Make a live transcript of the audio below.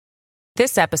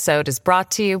This episode is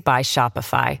brought to you by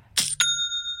Shopify.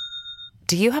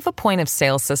 Do you have a point of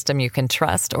sale system you can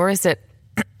trust, or is it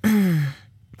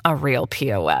a real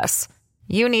POS?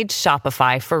 You need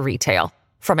Shopify for retail.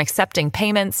 From accepting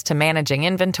payments to managing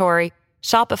inventory,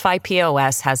 Shopify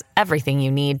POS has everything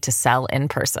you need to sell in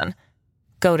person.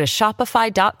 Go to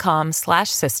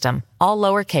shopify.com/system, all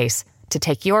lowercase, to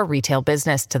take your retail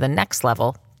business to the next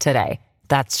level today.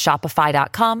 That's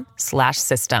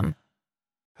shopify.com/system.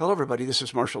 Hello, everybody. This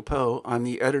is Marshall Poe. I'm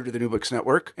the editor of the New Books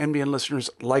Network. NBN listeners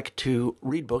like to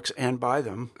read books and buy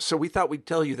them. So we thought we'd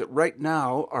tell you that right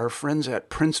now, our friends at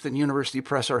Princeton University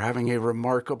Press are having a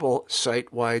remarkable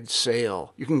site-wide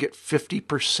sale. You can get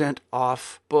 50%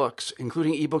 off books,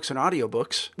 including ebooks and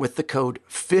audiobooks, with the code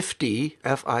 50,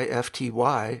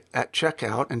 F-I-F-T-Y, at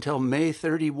checkout until May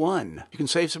 31. You can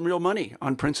save some real money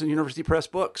on Princeton University Press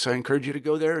books. I encourage you to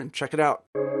go there and check it out.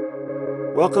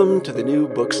 Welcome to the New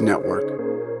Books Network.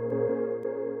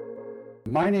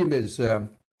 My name is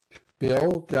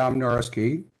Bill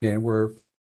Domnarski, and we're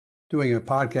doing a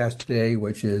podcast today,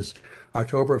 which is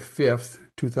October 5th,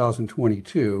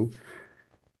 2022,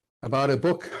 about a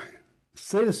book,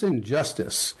 Citizen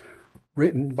Justice,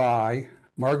 written by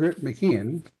Margaret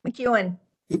McKeown. McEwen.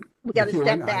 We got to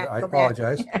step back. I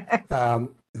apologize.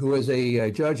 Who is a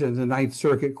judge in the Ninth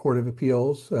Circuit Court of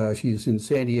Appeals. She's in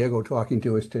San Diego talking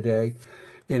to us today.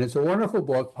 And it's a wonderful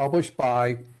book published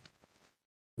by,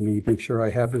 let me make sure I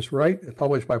have this right,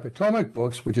 published by Potomac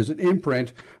Books, which is an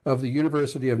imprint of the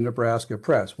University of Nebraska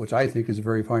Press, which I think is a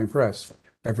very fine press.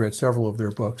 I've read several of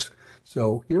their books.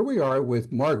 So here we are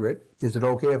with Margaret. Is it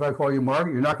okay if I call you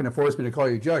Margaret? You're not going to force me to call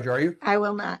you Judge, are you? I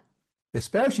will not.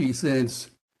 Especially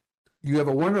since you have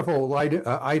a wonderful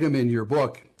item in your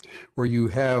book where you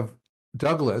have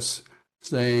Douglas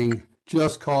saying,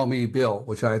 "Just call me Bill,"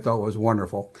 which I thought was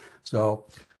wonderful. So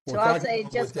I'll say,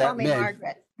 "Just call me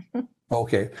Margaret."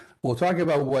 Okay. We'll talk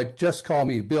about what "Just Call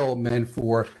Me Bill" meant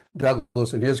for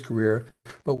Douglas and his career.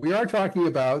 But we are talking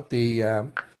about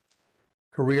the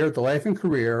life and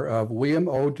career of William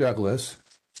O. Douglas,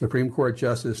 Supreme Court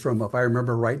Justice from, if I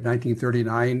remember right,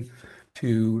 1939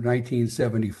 to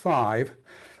 1975.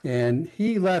 And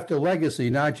he left a legacy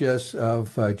not just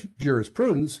of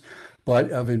jurisprudence, but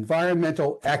of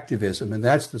environmental activism. And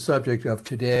that's the subject of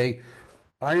today.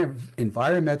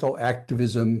 Environmental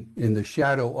activism in the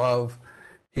shadow of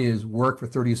his work for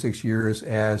 36 years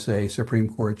as a Supreme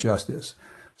Court Justice.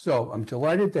 So I'm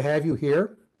delighted to have you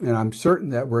here, and I'm certain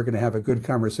that we're going to have a good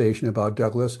conversation about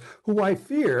Douglas, who I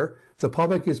fear the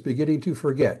public is beginning to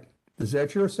forget. Is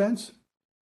that your sense?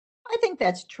 I think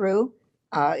that's true.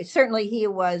 Certainly he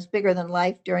was bigger than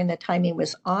life during the time he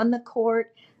was on the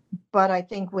court. But I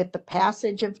think with the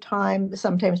passage of time,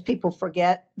 sometimes people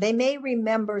forget. They may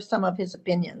remember some of his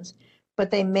opinions, but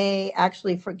they may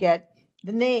actually forget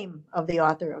the name of the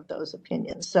author of those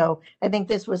opinions. So I think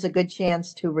this was a good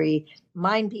chance to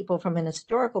remind people from an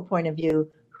historical point of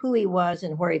view who he was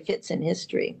and where he fits in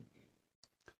history.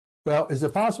 Well, is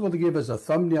it possible to give us a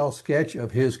thumbnail sketch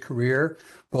of his career,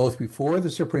 both before the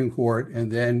Supreme Court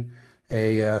and then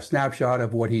a snapshot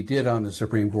of what he did on the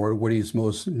Supreme Court, what he's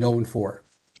most known for?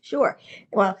 Sure.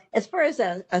 Well, as far as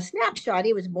a snapshot,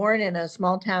 he was born in a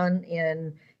small town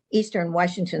in eastern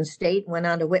Washington state, went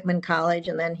on to Whitman College,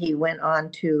 and then he went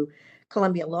on to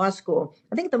Columbia Law School.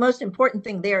 I think the most important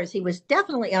thing there is he was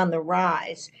definitely on the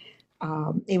rise.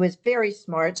 He was very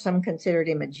smart. Some considered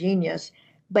him a genius,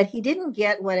 but he didn't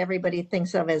get what everybody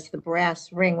thinks of as the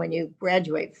brass ring when you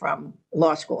graduate from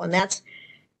law school, and that's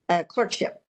a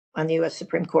clerkship on the U.S.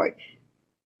 Supreme Court.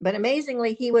 But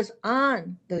amazingly, he was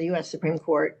on the U.S. Supreme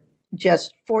Court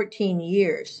just 14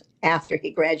 years after he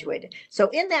graduated.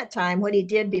 So in that time, what he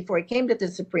did before he came to the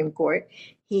Supreme Court,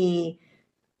 he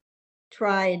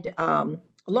tried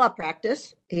law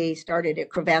practice. He started at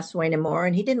Cravath, Swaine & Moore,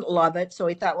 and he didn't love it. So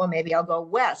he thought, well, maybe I'll go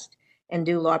west and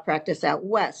do law practice out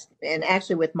west. And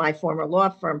actually with my former law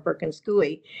firm, Perkins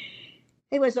Coie,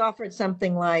 he was offered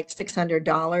something like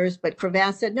 $600, but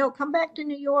Cravath said, no, come back to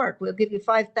New York. We'll give you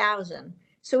 $5,000.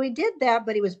 So he did that,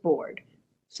 but he was bored.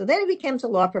 So then he becomes a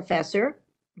law professor,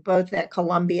 both at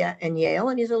Columbia and Yale,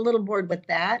 and he's a little bored with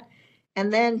that.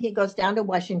 And then he goes down to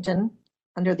Washington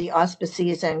under the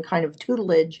auspices and kind of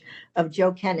tutelage of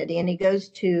Joe Kennedy, and he goes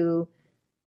to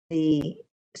the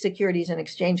Securities and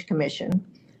Exchange Commission,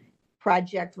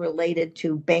 project related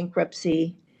to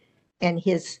bankruptcy, and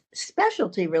his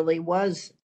specialty really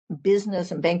was business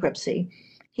and bankruptcy.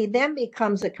 He then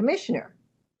becomes a commissioner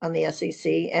on the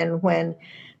SEC, and when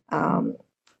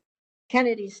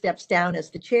Kennedy steps down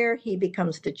as the chair, he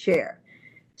becomes the chair.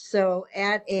 So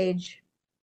at age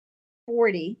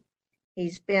 40,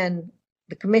 he's been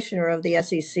the commissioner of the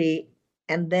SEC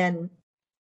and then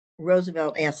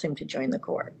Roosevelt asked him to join the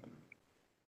court.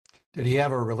 Did he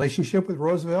have a relationship with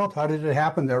Roosevelt? How did it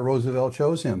happen that Roosevelt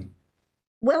chose him?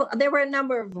 Well, there were a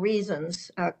number of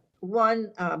reasons.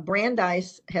 One,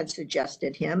 Brandeis had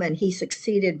suggested him, and he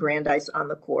succeeded Brandeis on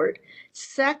the court.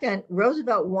 Second,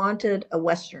 Roosevelt wanted a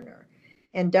Westerner,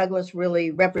 and Douglas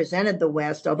really represented the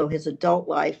West, although his adult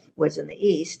life was in the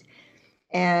East.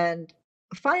 And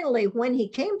finally, when he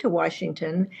came to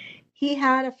Washington, he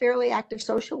had a fairly active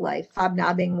social life,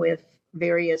 hobnobbing with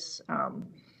various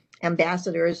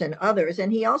ambassadors and others,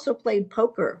 and he also played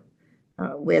poker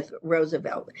with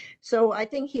Roosevelt. So I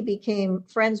think he became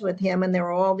friends with him, and there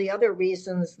were all the other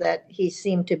reasons that he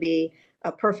seemed to be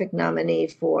a perfect nominee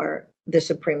for the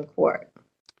Supreme Court.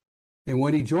 And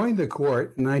when he joined the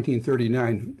court in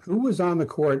 1939, who was on the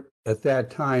court at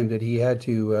that time that he had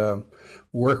to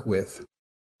work with?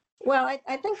 Well,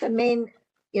 I think the main,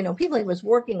 people he was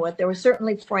working with, there was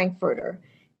certainly Frankfurter,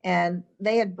 and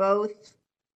they had both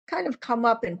kind of come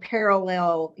up in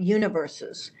parallel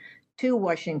universes to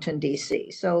Washington,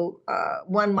 D.C. So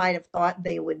one might have thought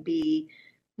they would be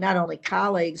not only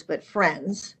colleagues, but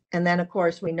friends. And then, of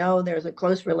course, we know there's a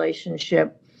close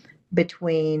relationship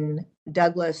between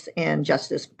Douglas and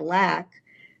Justice Black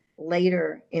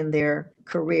later in their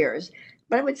careers.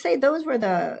 But I would say those were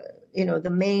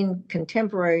the main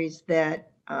contemporaries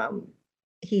that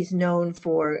he's known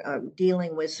for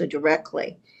dealing with so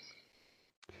directly.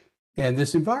 And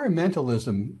this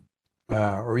environmentalism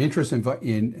or interest in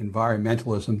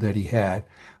environmentalism that he had,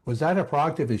 was that a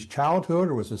product of his childhood,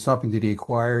 or was it something that he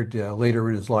acquired later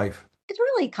in his life? It's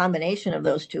really a combination of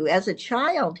those two. As a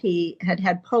child, he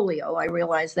had polio. I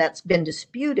realize that's been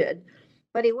disputed,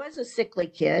 but he was a sickly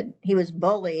kid. He was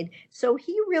bullied. So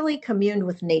he really communed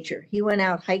with nature. He went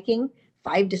out hiking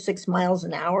 5 to 6 miles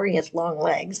an hour. He has long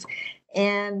legs.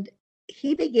 And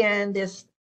he began this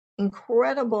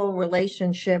incredible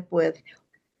relationship with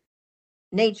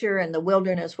nature and the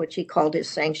wilderness, which he called his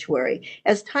sanctuary.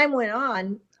 As time went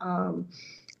on,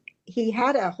 he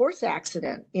had a horse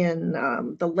accident in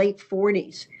the late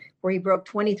 40s where he broke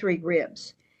 23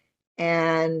 ribs.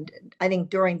 And I think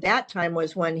during that time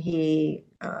was when he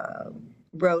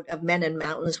wrote Of Men and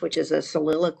Mountains, which is a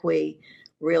soliloquy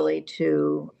really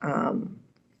to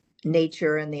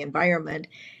nature and the environment.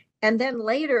 And then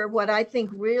later, what I think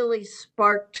really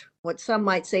sparked what some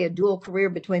might say a dual career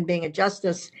between being a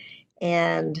justice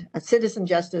and a citizen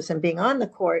justice and being on the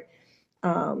court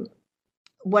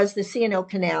was the C&O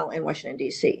Canal in Washington,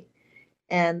 D.C.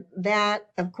 And that,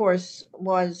 of course,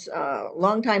 was a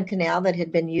longtime canal that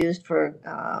had been used for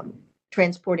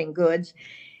transporting goods.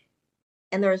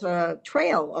 And there's a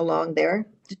trail along there,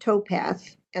 the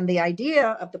towpath. And the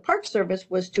idea of the Park Service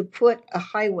was to put a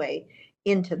highway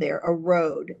into there, a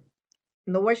road.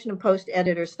 And the Washington Post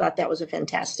editors thought that was a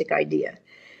fantastic idea.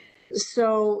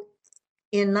 So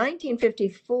in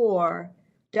 1954,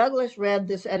 Douglas read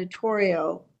this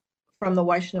editorial from the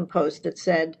Washington Post that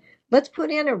said, let's put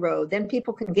in a road, then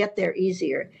people can get there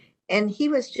easier. And he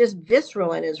was just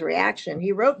visceral in his reaction.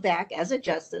 He wrote back as a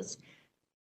justice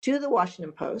to the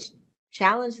Washington Post,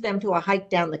 challenged them to a hike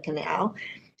down the canal,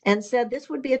 and said this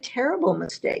would be a terrible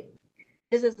mistake.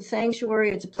 This is a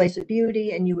sanctuary, it's a place of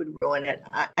beauty, and you would ruin it.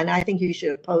 And I think you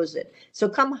should oppose it. So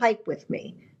come hike with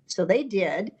me. So they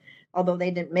did, although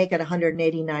they didn't make it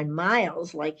 189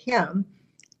 miles like him.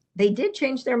 They did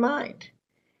change their mind.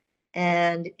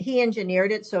 And he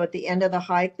engineered it so at the end of the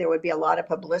hike, there would be a lot of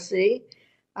publicity.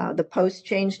 The Post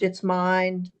changed its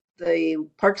mind. The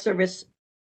Park Service,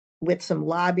 with some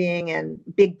lobbying and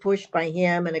big push by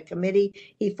him and a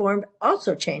committee he formed,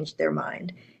 also changed their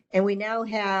mind. And we now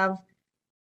have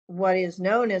what is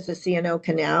known as the C&O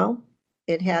Canal.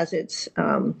 It has its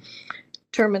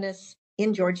terminus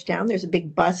in Georgetown. There's a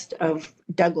big bust of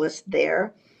Douglas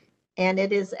there. And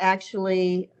it is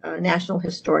actually a National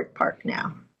Historic Park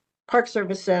now. Park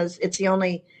Service says it's the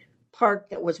only park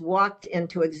that was walked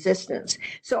into existence.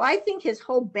 So I think his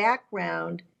whole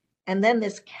background and then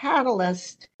this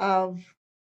catalyst of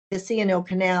the C&O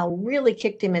Canal really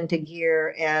kicked him into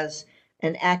gear as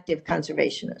an active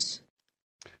conservationist.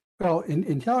 Well,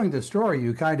 in telling the story,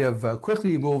 you kind of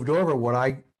quickly moved over what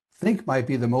I think might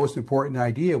be the most important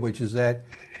idea, which is that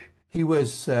he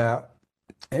was an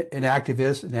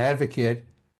activist, an advocate,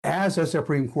 as a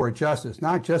Supreme Court justice,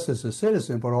 not just as a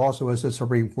citizen, but also as a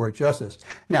Supreme Court justice.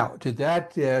 Now, did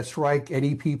that strike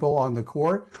any people on the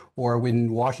court or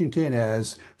in Washington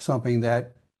as something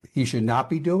that he should not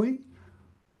be doing?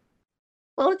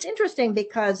 Well, it's interesting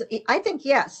because I think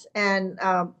yes. And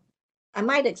I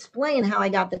might explain how I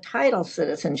got the title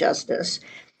Citizen Justice.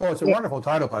 Oh, it's a wonderful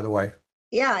title, by the way.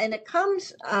 Yeah, and it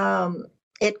comes from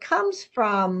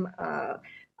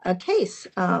a case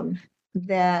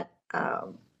that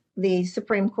the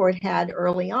Supreme Court had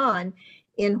early on,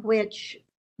 in which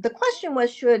the question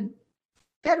was, should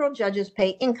federal judges pay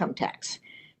income tax?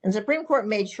 And the Supreme Court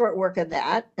made short work of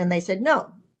that, and they said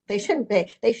no, they shouldn't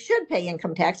pay. They should pay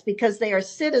income tax because they are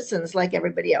citizens like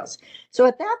everybody else. So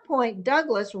at that point,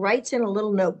 Douglas writes in a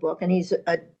little notebook, and he's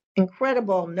an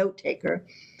incredible note taker,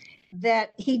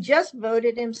 that he just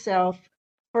voted himself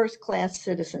first-class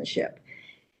citizenship,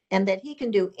 and that he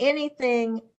can do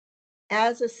anything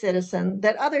as a citizen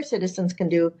that other citizens can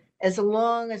do, as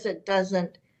long as it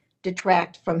doesn't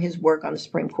detract from his work on the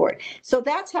Supreme Court. So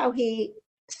that's how he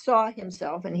saw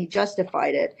himself, and he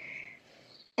justified it.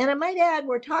 And I might add,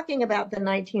 we're talking about the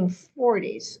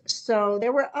 1940s. So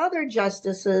there were other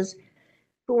justices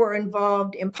who were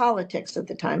involved in politics at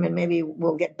the time, and maybe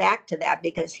we'll get back to that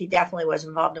because he definitely was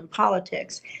involved in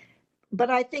politics. But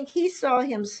I think he saw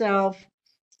himself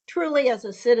truly as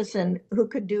a citizen who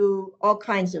could do all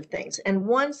kinds of things. And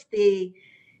once the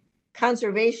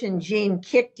conservation gene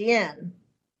kicked in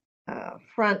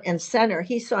front and center,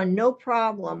 he saw no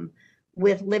problem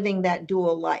with living that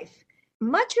dual life.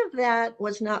 Much of that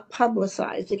was not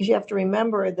publicized, because you have to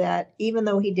remember that even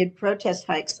though he did protest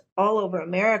hikes all over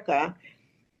America,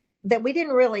 that we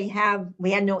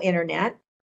had no internet,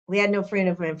 we had no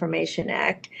Freedom of Information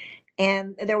Act,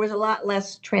 and there was a lot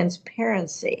less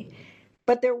transparency.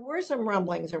 But there were some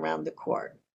rumblings around the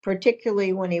court,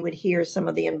 particularly when he would hear some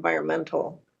of the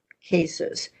environmental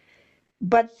cases.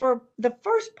 But for the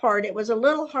first part, it was a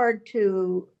little hard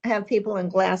to have people in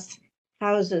glass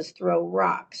houses throw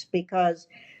rocks because,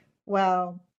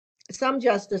 well, some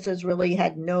justices really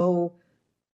had no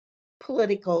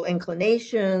political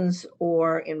inclinations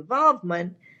or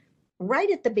involvement.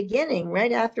 Right at the beginning,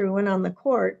 right after he went on the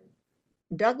court,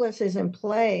 Douglas is in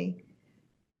play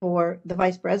for the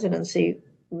vice presidency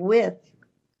with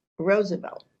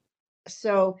Roosevelt.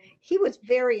 So he was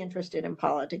very interested in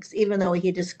politics, even though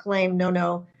he disclaimed,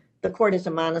 no, the court is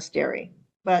a monastery.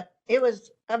 But it was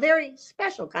a very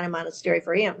special kind of monastery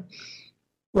for him.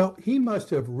 Well, he must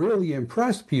have really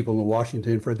impressed people in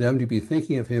Washington for them to be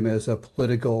thinking of him as a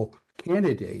political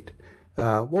candidate.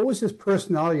 What was his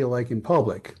personality like in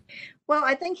public? Well,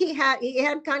 I think he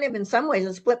had kind of, in some ways,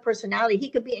 a split personality. He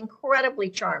could be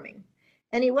incredibly charming.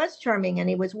 And he was charming, and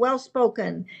he was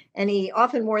well-spoken, and he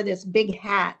often wore this big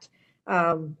hat,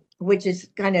 which is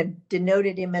kind of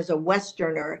denoted him as a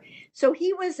Westerner. So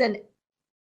he was an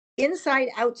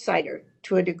inside-outsider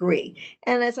to a degree.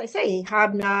 And as I say, he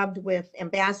hobnobbed with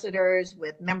ambassadors,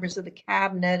 with members of the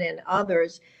cabinet and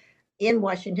others in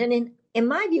Washington. And in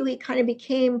my view, he kind of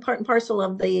became part and parcel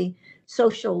of the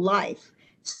social life.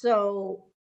 So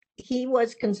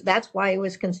that's why he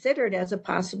was considered as a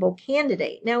possible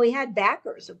candidate. Now, he had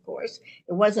backers, of course.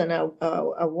 It wasn't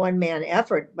a one-man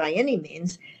effort by any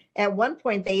means. At one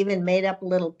point, they even made up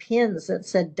little pins that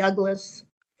said Douglas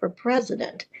for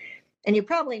president. And you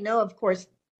probably know, of course,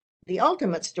 the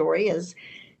ultimate story is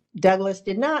Douglas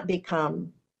did not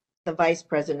become the vice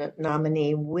president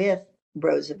nominee with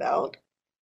Roosevelt.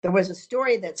 There was a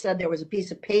story that said there was a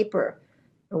piece of paper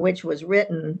which was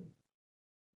written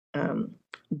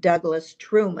Douglas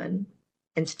Truman,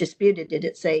 and it's disputed, did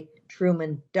it say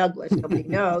Truman Douglas? Nobody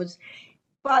knows.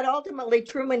 But ultimately,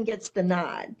 Truman gets the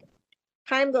nod.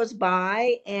 Time goes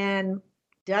by, and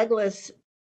Douglas,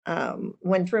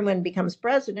 when Truman becomes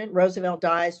president, Roosevelt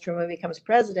dies, Truman becomes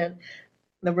president.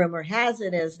 The rumor has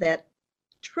it is that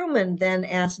Truman then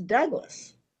asked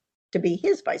Douglas to be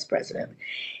his vice president.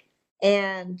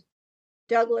 And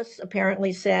Douglas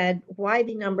apparently said, why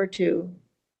be number two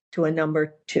to a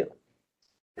number two?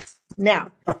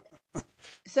 Now,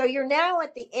 so you're now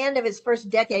at the end of his first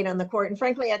decade on the court. And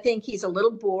frankly, I think he's a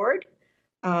little bored.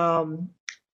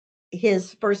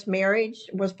 His first marriage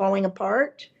was falling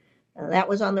apart. That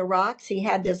was on the rocks. He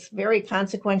had this very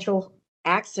consequential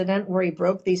accident where he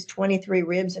broke these 23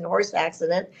 ribs in a horse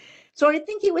accident. So I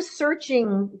think he was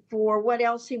searching for what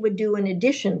else he would do in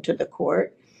addition to the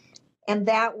court. And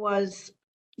that was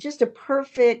just a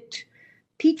perfect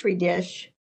petri dish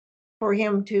for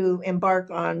him to embark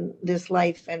on this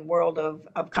life and world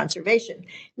of conservation.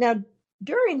 Now,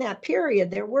 during that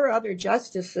period, there were other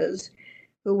justices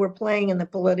who were playing in the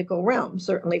political realm,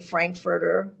 certainly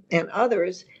Frankfurter and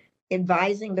others,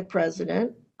 advising the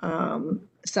president,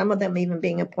 some of them even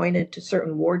being appointed to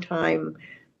certain wartime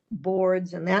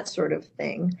boards and that sort of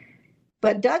thing.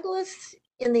 But Douglas,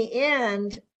 in the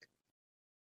end,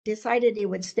 decided he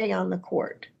would stay on the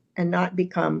court and not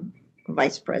become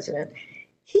vice president.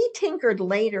 He tinkered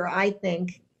later, I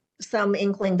think, some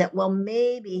inkling that, well,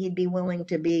 maybe he'd be willing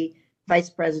to be vice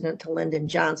president to Lyndon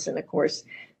Johnson. Of course,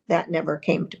 that never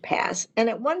came to pass. And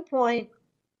at one point,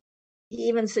 he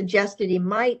even suggested he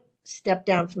might step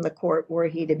down from the court were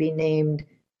he to be named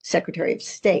Secretary of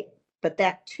State. But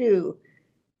that too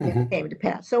never came to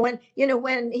pass. So when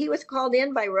he was called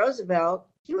in by Roosevelt,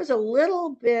 he was a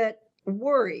little bit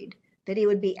worried that he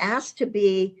would be asked to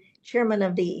be chairman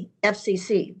of the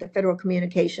FCC, the Federal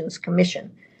Communications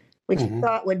Commission, which he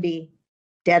thought would be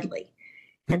deadly.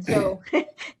 And so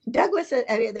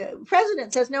the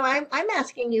president says, no, I'm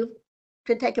asking you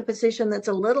to take a position that's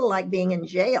a little like being in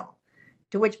jail.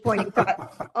 To which point he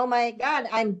thought, oh my God,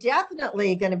 I'm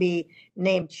definitely going to be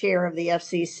named chair of the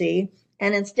FCC.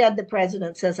 And instead, the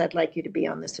president says, I'd like you to be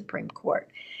on the Supreme Court.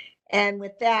 And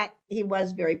with that, he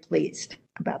was very pleased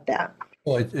about that.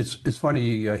 Well, it's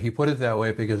funny he put it that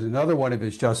way, because another one of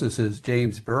his justices,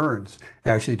 James Burns,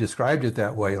 actually described it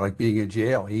that way, like being in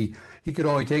jail. He could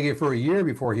only take it for a year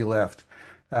before he left.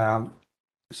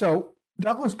 So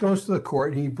Douglas goes to the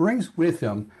court, and he brings with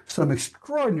him some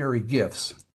extraordinary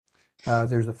gifts.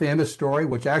 There's a famous story,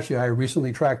 which actually I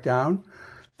recently tracked down,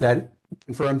 that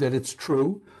confirmed that it's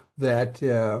true, that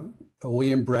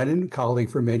William Brennan, a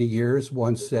colleague for many years,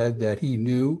 once said that he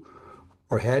knew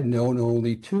or had known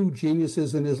only two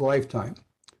geniuses in his lifetime.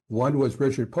 One was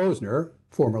Richard Posner,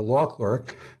 former law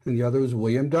clerk, and the other was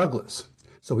William Douglas.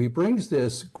 So he brings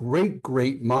this great,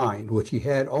 great mind, which he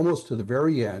had almost to the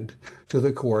very end, to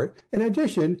the court. In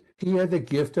addition, he had the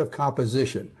gift of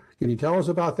composition. Can you tell us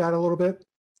about that a little bit?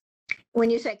 When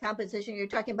you say composition, you're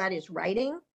talking about his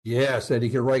writing? Yes, that he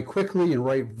could write quickly and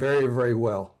write very, very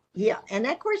well. Yeah, and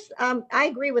of course, I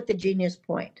agree with the genius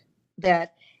point,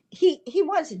 that he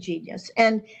was a genius.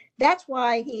 And that's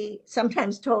why he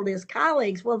sometimes told his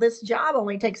colleagues, well, this job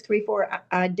only takes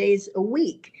 3-4 days a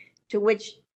week, to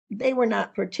which they were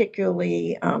not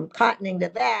particularly cottoning to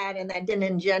that, and that didn't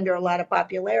engender a lot of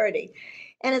popularity.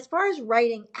 And as far as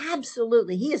writing,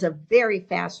 absolutely, he is a very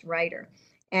fast writer.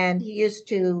 And he used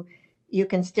to, you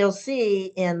can still see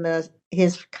in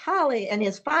his colleague and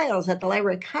his files at the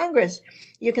Library of Congress,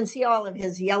 you can see all of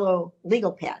his yellow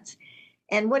legal pads.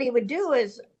 And what he would do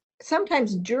is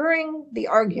sometimes during the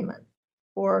argument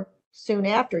or soon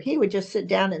after, he would just sit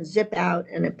down and zip out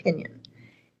an opinion.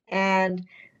 And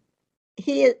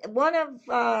one of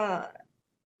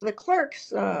the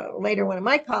clerks, later one of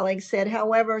my colleagues, said,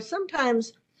 however,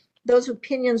 sometimes those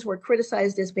opinions were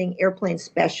criticized as being airplane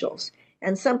specials.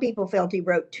 And some people felt he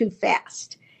wrote too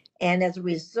fast, and as a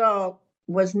result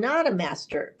was not a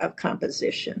master of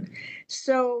composition.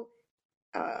 So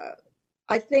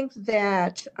I think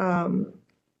that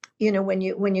when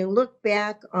you look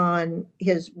back on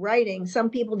his writing,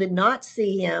 some people did not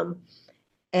see him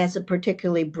as a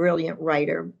particularly brilliant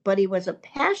writer, but he was a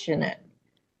passionate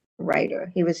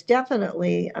writer. He was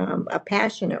definitely a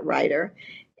passionate writer,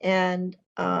 and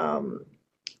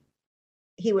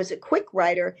he was a quick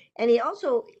writer, and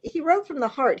he wrote from the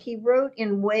heart. He wrote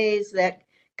in ways that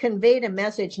conveyed a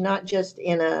message, not just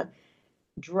in a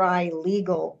dry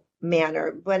legal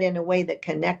manner, but in a way that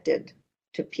connected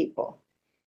to people.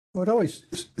 Well, it always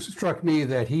struck me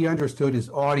that he understood his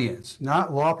audience,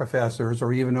 not law professors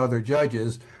or even other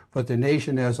judges, but the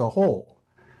nation as a whole.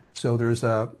 So there's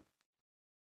I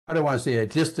don't want to say a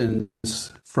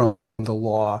distance from the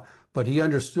law, but he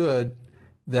understood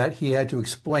that he had to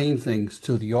explain things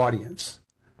to the audience.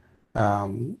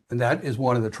 And that is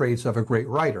one of the traits of a great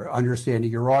writer,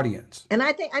 understanding your audience. And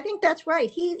I think that's right.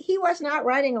 He was not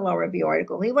writing a law review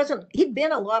article. He'd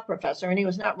been a law professor, and he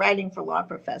was not writing for law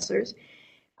professors.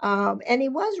 And he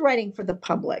was writing for the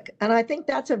public. And I think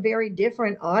that's a very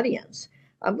different audience.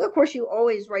 Of course, you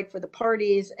always write for the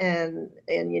parties, and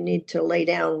you need to lay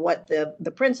down what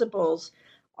the principles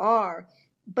are.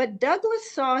 But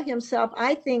Douglas saw himself,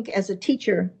 I think, as a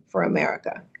teacher for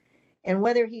America. And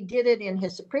whether he did it in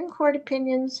his Supreme Court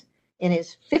opinions, in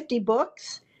his 50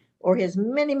 books, or his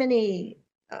many, many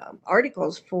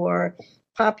articles for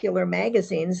popular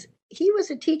magazines, he was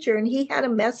a teacher, and he had a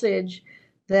message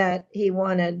that he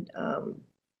wanted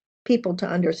people to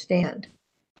understand.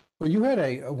 Well, you had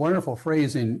a wonderful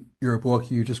phrase in your book.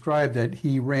 You described that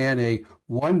he ran a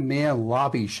one-man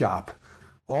lobby shop.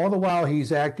 All the while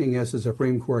he's acting as a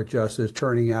Supreme Court justice,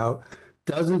 turning out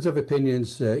dozens of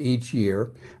opinions each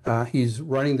year. He's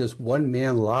running this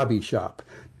one-man lobby shop.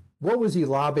 What was he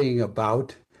lobbying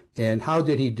about, and how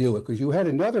did he do it? Because you had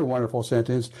another wonderful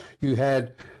sentence. You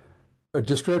had a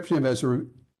description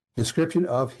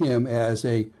of him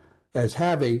as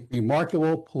having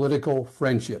remarkable political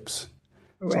friendships.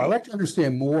 Right. So I'd like to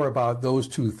understand more about those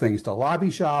two things, the lobby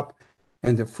shop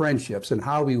and the friendships, and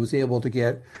how he was able to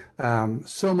get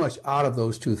so much out of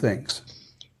those two things.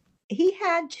 He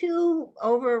had two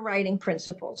overriding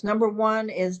principles. Number one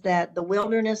is that the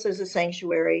wilderness is a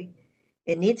sanctuary.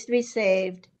 It needs to be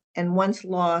saved, and once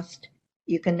lost,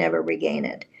 you can never regain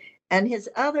it. And his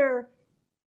other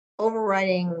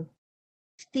overriding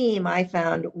theme I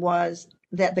found was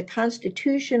that the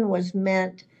Constitution was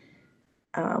meant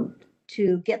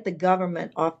to get the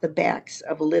government off the backs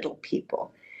of little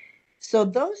people. So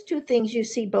those two things you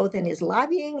see both in his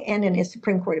lobbying and in his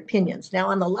Supreme Court opinions. Now,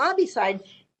 on the lobby side,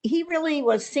 he really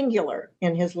was singular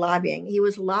in his lobbying. He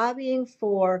was lobbying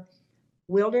for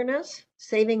wilderness,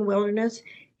 saving wilderness.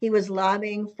 He was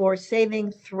lobbying for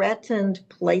saving threatened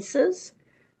places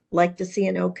like the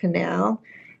C&O Canal.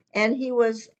 And he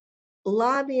was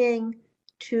lobbying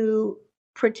to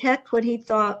protect what he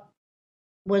thought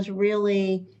was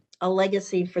really a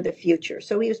legacy for the future.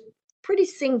 So he was pretty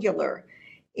singular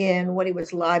in what he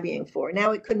was lobbying for.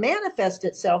 Now, it could manifest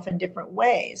itself in different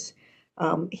ways.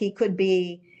 He could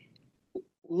be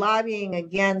lobbying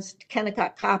against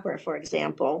Kennecott Copper, for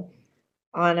example,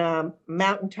 on a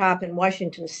mountaintop in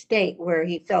Washington State where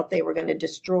he felt they were going to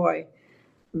destroy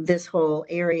this whole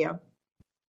area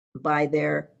by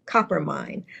their copper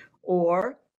mine.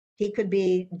 Or he could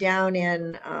be down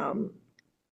in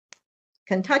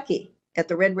Kentucky at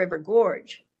the Red River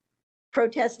Gorge,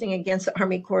 protesting against the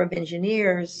Army Corps of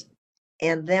Engineers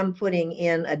and them putting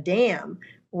in a dam,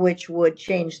 which would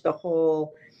change the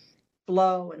whole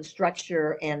flow and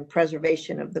structure and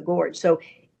preservation of the gorge. So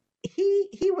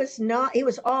he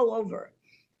was all over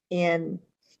in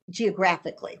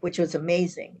geographically, which was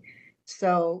amazing.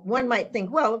 So one might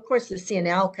think, well, of course the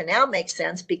C&O Canal makes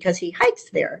sense because he hikes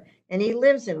there and he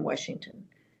lives in Washington.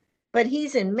 But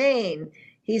he's in Maine,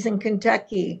 he's in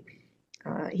Kentucky,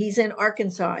 he's in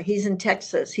Arkansas, he's in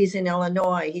Texas, he's in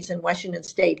Illinois, he's in Washington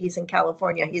State, he's in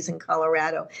California, he's in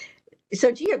Colorado.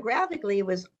 So geographically, it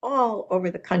was all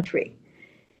over the country.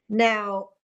 Now,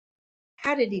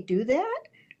 how did he do that?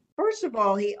 First of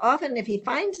all, he often, if he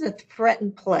finds a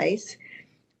threatened place,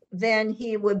 then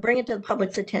he would bring it to the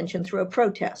public's attention through a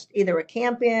protest, either a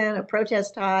camp-in, a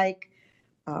protest hike,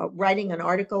 writing an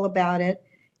article about it.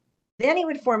 Then he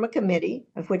would form a committee,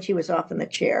 of which he was often the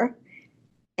chair,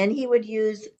 and he would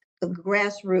use the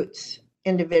grassroots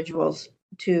individuals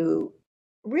to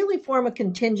really form a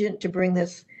contingent to bring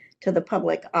this to the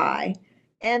public eye.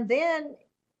 And then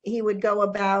he would go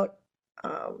about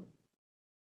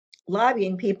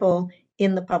lobbying people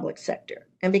in the public sector.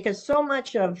 And because so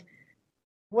much of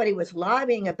what he was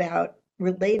lobbying about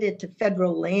related to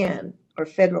federal land or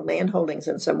federal land holdings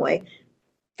in some way,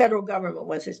 federal government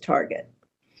was his target.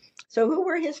 So who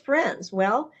were his friends?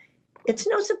 Well, it's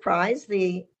no surprise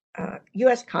the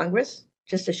U.S. Congress,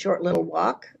 just a short little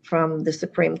walk from the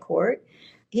Supreme Court.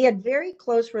 He had very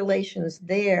close relations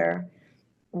there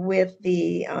with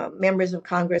the members of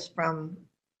Congress from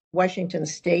Washington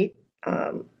State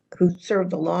who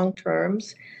served the long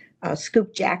terms,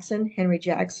 Scoop Jackson, Henry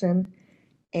Jackson,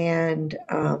 and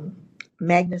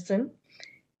Magnuson.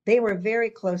 They were very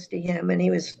close to him, and he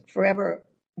was forever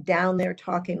down there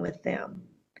talking with them.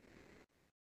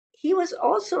 He was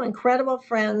also incredible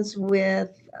friends with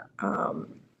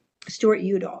Stuart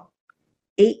Udall,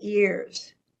 8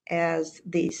 years as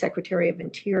the Secretary of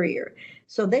Interior.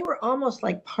 So they were almost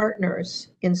like partners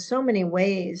in so many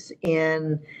ways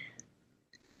in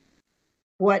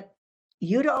what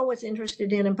Udall was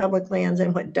interested in public lands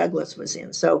and what Douglas was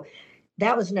in. So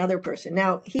that was another person.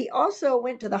 Now, he also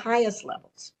went to the highest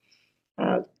levels.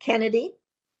 Kennedy,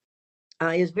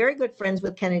 he was very good friends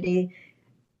with Kennedy,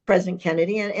 President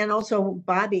Kennedy, and also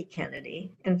Bobby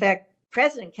Kennedy. In fact,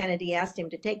 President Kennedy asked him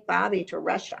to take Bobby to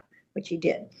Russia, which he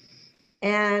did.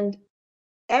 And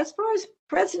as far as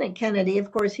President Kennedy,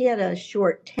 of course, he had a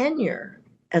short tenure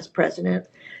as president.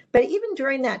 But even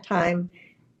during that time,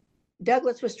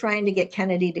 Douglas was trying to get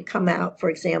Kennedy to come out,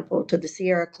 for example, to the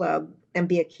Sierra Club and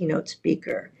be a keynote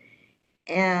speaker.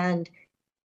 And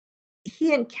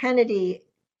he and Kennedy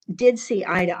did see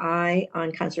eye to eye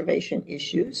on conservation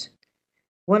issues.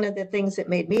 One of the things that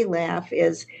made me laugh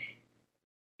is,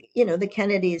 you know, the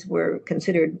Kennedys were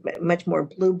considered much more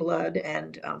blue blood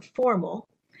and formal.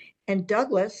 And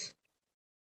Douglas,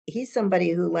 he's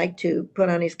somebody who liked to put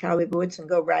on his cowboy boots and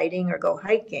go riding or go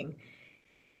hiking.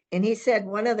 And he said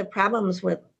one of the problems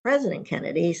with President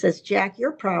Kennedy, he says, Jack,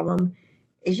 your problem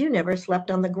is you never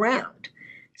slept on the ground.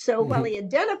 So while he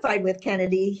identified with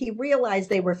Kennedy, he realized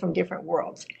they were from different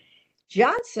worlds.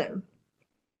 Johnson,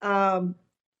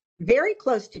 very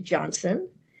close to Johnson.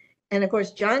 And of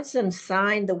course, Johnson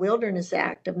signed the Wilderness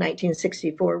Act of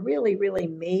 1964, really, really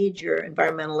major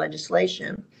environmental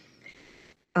legislation.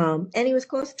 And he was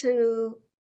close to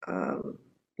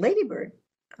Lady Bird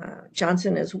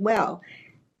Johnson as well.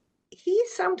 He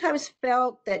sometimes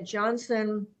felt that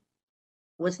Johnson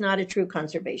was not a true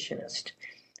conservationist.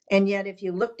 And yet, if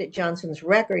you looked at Johnson's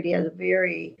record, he has a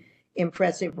very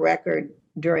impressive record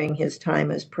during his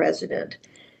time as president.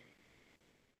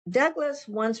 Douglas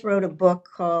once wrote a book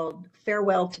called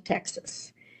Farewell to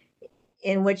Texas,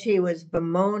 in which he was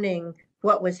bemoaning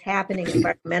what was happening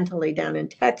environmentally down in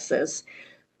Texas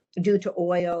due to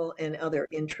oil and other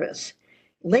interests.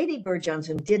 Lady Bird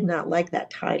Johnson did not like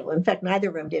that title. In fact, neither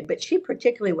of them did, but she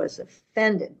particularly was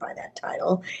offended by that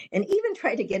title and even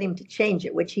tried to get him to change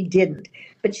it, which he didn't.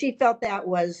 But she felt that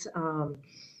was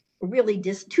really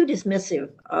too dismissive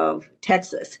of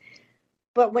Texas.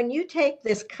 But when you take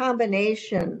this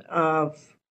combination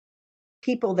of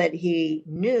people that he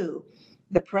knew,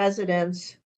 the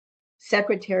presidents,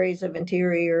 secretaries of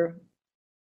Interior,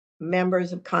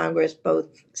 members of Congress, both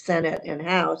Senate and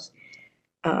House,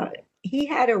 he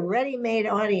had a ready-made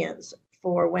audience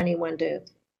for when he wanted to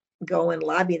go and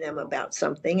lobby them about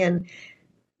something. And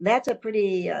that's a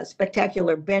pretty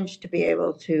spectacular bench to be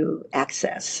able to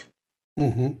access.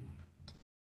 Mm-hmm.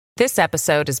 This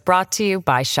episode is brought to you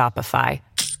by Shopify.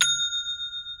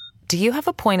 Do you have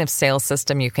a point of sale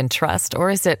system you can trust, or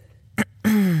is it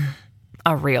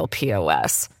a real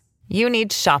POS? You need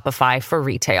Shopify for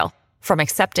retail. From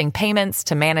accepting payments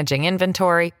to managing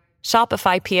inventory,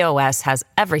 Shopify POS has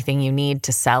everything you need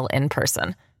to sell in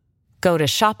person. Go to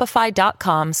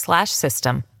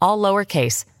shopify.com/system, all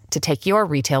lowercase, to take your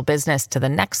retail business to the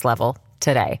next level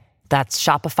today. That's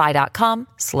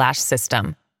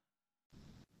shopify.com/system.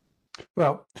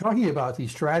 Well, talking about the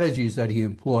strategies that he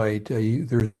employed,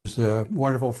 there's a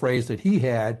wonderful phrase that he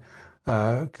had,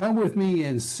 come with me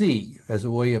and see, as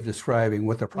a way of describing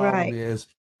what the problem is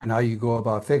and how you go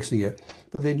about fixing it.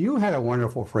 But then you had a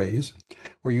wonderful phrase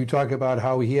where you talk about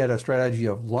how he had a strategy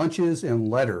of lunches and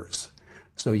letters.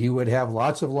 So he would have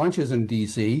lots of lunches in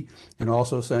D.C. and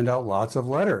also send out lots of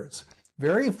letters,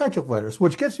 very effective letters,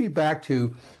 which gets me back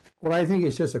to what I think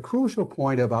is just a crucial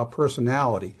point about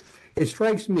personality. It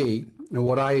strikes me, and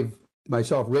what I've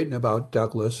myself written about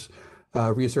Douglas,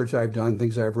 research I've done,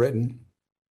 things I've written,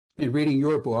 in reading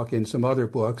your book and some other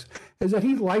books, is that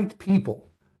he liked people,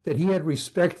 that he had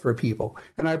respect for people.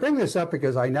 And I bring this up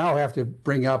because I now have to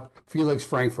bring up Felix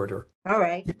Frankfurter. All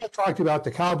right. You talked about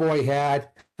the cowboy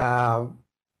hat.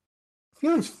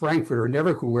 Felix Frankfurter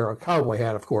never could wear a cowboy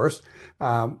hat, of course,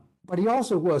 but he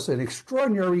also was an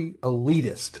extraordinary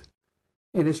elitist.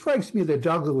 And it strikes me that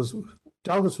Douglas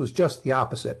was just the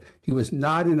opposite. He was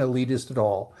not an elitist at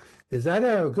all. Is that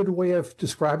a good way of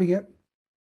describing it?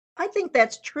 I think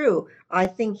that's true. I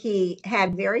think he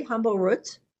had very humble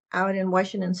roots out in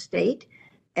Washington State,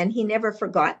 and he never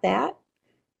forgot that.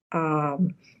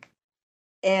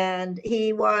 And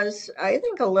he was, I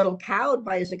think, a little cowed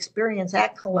by his experience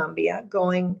at Columbia,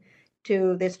 going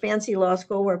to this fancy law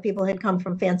school where people had come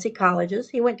from fancy colleges.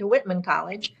 He went to Whitman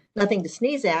College, nothing to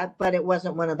sneeze at, but it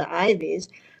wasn't one of the Ivies.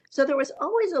 So there was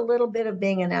always a little bit of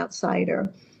being an outsider.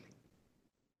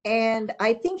 And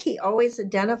I think he always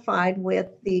identified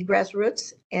with the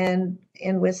grassroots and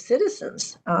with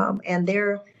citizens and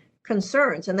their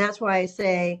concerns. And that's why I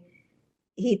say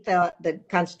he thought the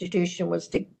Constitution was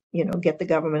to, get the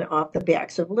government off the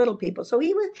backs of little people. So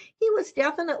he was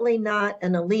definitely not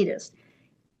an elitist.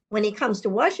 When he comes to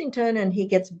Washington and he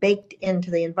gets baked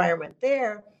into the environment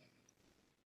there,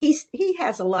 he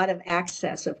has a lot of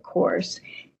access, of course,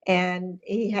 and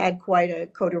he had quite a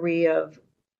coterie of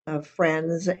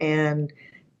friends and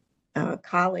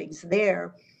colleagues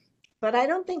there. But I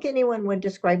don't think anyone would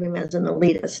describe him as an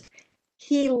elitist.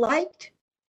 He liked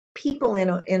people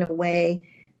in a way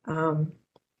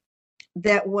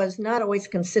that was not always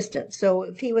consistent. So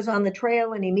if he was on the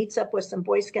trail and he meets up with some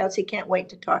Boy Scouts, he can't wait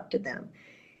to talk to them.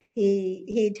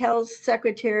 He tells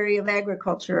Secretary of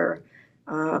Agriculture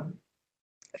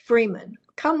Freeman,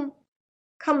 come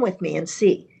with me and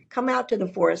see. Come out to the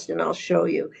forest and I'll show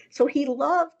you. So he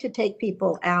loved to take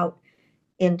people out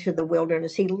into the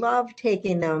wilderness. He loved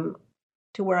taking them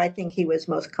to where I think he was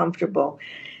most comfortable.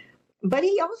 But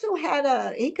he also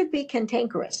he could be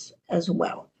cantankerous as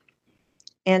well.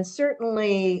 And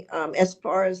certainly, as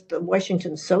far as the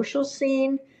Washington social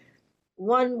scene,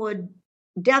 one would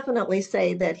definitely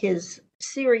say that his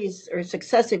series or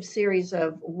successive series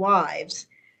of wives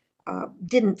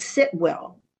didn't sit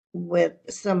well with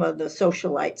some of the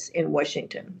socialites in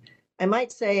Washington. I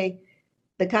might say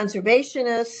the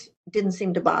conservationists didn't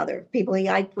seem to bother. People he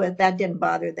hiked with, that didn't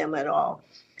bother them at all.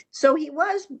 So he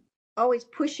was always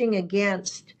pushing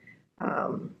against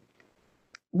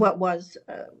what was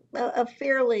a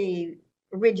fairly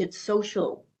rigid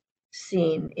social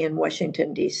scene in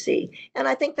Washington, D.C. And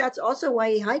I think that's also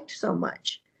why he hiked so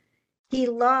much. He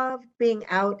loved being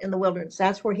out in the wilderness.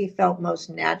 That's where he felt most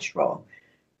natural.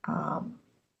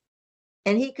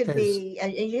 And he could be,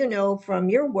 you know, from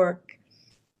your work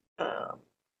uh,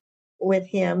 with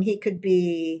him, he could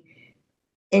be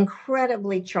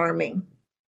incredibly charming,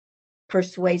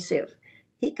 persuasive.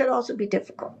 He could also be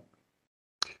difficult.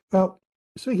 Well,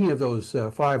 speaking of those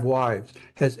 5 wives,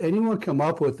 has anyone come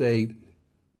up with a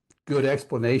good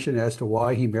explanation as to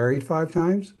why he married 5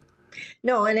 times?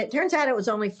 No, and it turns out it was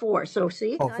only 4. So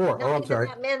see, Oh, not, 4. not Oh, I'm even sorry.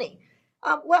 that many.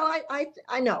 Well,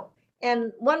 I know.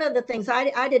 And one of the things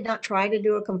I did not try to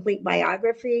do a complete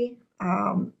biography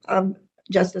of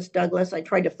Justice Douglas. I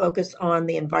tried to focus on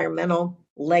the environmental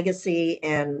legacy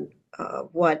and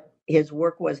what his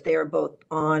work was there, both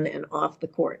on and off the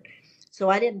court. So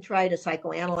I didn't try to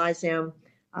psychoanalyze him.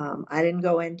 I didn't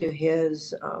go into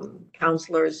his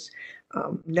counselor's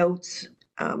notes.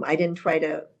 I didn't try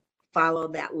to follow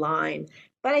that line.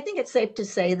 But I think it's safe to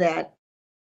say that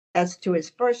as to his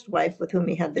first wife, with whom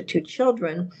he had the 2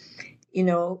 children, you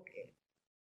know,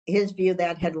 his view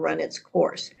that had run its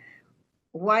course.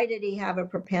 Why did he have a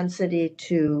propensity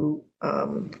to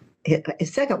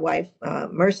his second wife,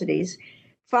 Mercedes?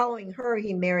 Following her,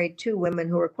 he married 2 women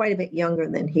who were quite a bit younger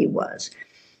than he was.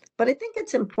 But I think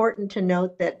it's important to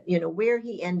note that, you know, where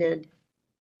he ended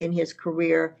in his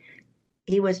career,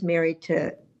 he was married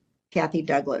to Kathy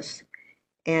Douglas.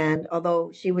 And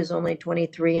although she was only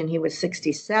 23 and he was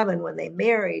 67 when they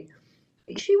married,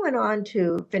 she went on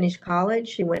to finish college.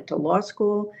 She went to law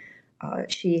school.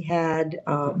 She had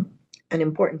an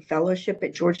important fellowship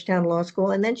at Georgetown Law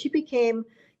School. And then she became,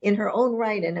 in her own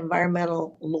right, an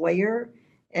environmental lawyer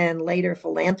and later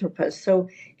philanthropist. So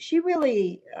she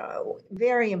really,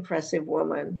 very impressive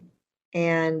woman,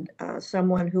 and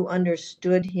someone who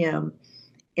understood him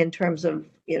in terms of,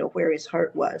 you know, where his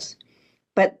heart was.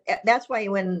 But that's why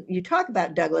when you talk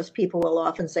about Douglas, people will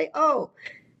often say, oh,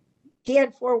 he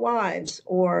had 4 wives,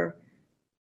 or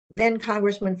then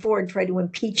Congressman Ford tried to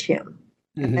impeach him.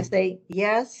 Mm-hmm. I say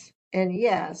yes and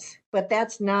yes, but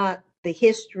that's not the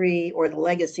history or the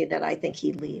legacy that I think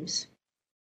he leaves.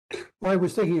 Well, I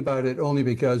was thinking about it only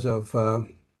because of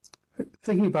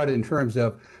thinking about it in terms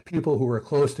of people who were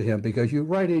close to him, because you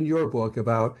write in your book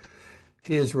about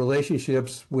his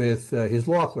relationships with his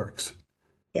law clerks.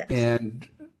 Yes. And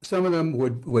some of them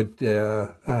would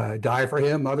die for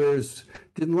him. Others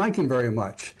didn't like him very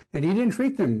much. And he didn't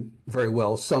treat them very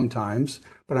well sometimes,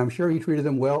 but I'm sure he treated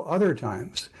them well other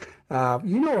times.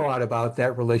 You know a lot about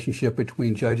that relationship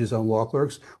between judges and law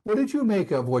clerks. What did you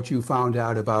make of what you found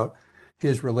out about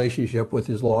his relationship with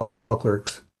his law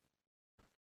clerks?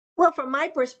 Well, from my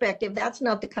perspective, that's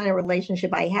not the kind of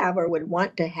relationship I have or would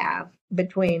want to have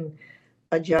between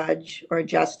a judge or a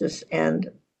justice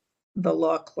and the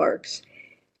law clerks.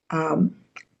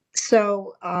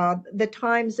 So the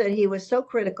times that he was so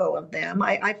critical of them,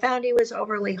 I found he was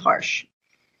overly harsh.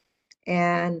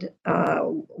 And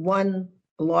one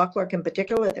law clerk in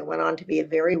particular that went on to be a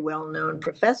very well-known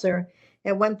professor,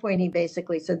 at one point he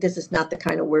basically said, this is not the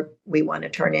kind of work we want to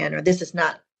turn in, or this is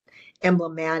not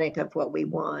emblematic of what we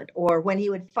want. Or when he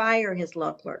would fire his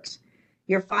law clerks,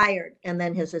 you're fired. And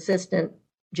then his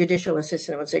judicial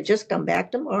assistant would say, just come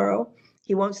back tomorrow.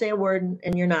 He won't say a word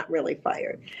and you're not really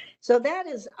fired. So that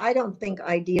is, I don't think,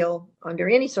 ideal under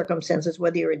any circumstances,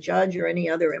 whether you're a judge or any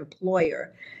other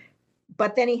employer.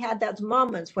 But then he had those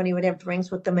moments when he would have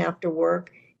drinks with them after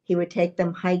work. He would take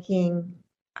them hiking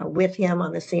with him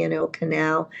on the C&O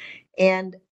Canal.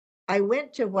 And I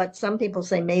went to what some people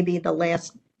say may be the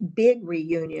last big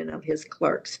reunion of his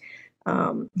clerks.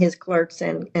 His clerks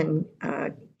and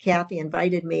Kathy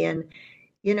invited me, and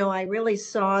you know, I really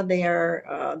saw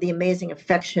there the amazing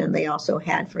affection they also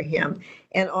had for him,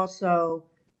 and also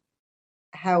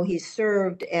how he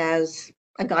served as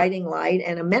a guiding light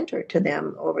and a mentor to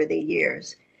them over the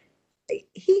years.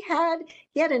 He had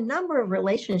a number of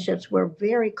relationships were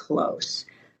very close.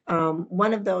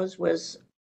 One of those was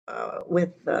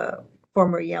with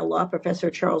former Yale law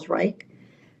professor Charles Reich,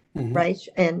 mm-hmm. Reich,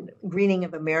 and Greening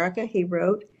of America, he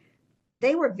wrote.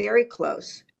 They were very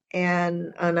close.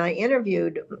 And I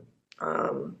interviewed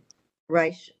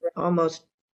Reich almost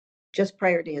just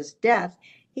prior to his death.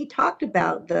 He talked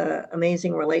about the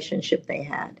amazing relationship they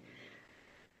had.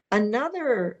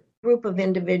 Another group of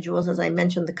individuals, as I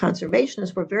mentioned, the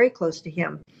conservationists, were very close to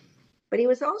him. But he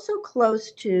was also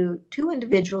close to 2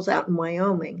 individuals out in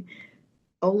Wyoming,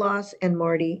 Olaus and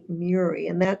Marty Murray.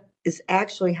 And that is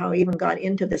actually how I even got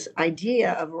into this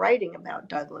idea of writing about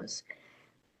Douglas.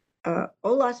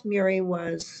 Olaus Murray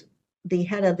was the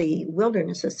head of the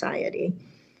Wilderness Society,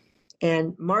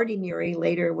 and Marty Murray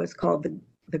later was called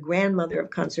the grandmother of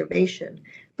conservation.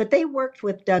 But they worked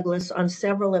with Douglas on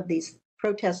several of these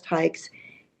protest hikes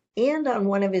and on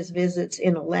one of his visits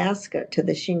in Alaska to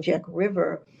the Shinjek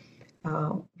River,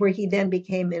 where he then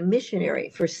became a missionary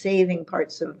for saving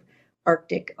parts of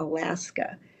Arctic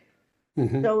Alaska.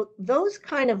 Mhm. So those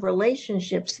kind of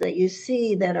relationships that you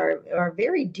see that are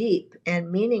very deep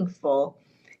and meaningful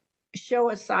show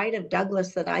a side of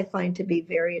Douglas that I find to be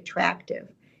very attractive.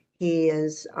 He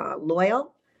is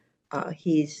loyal,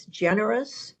 he's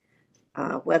generous,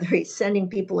 whether he's sending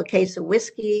people a case of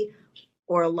whiskey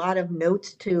or a lot of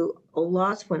notes to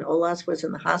Olaus when Olaus was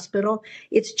in the hospital.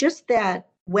 It's just that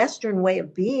Western way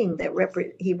of being that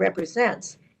he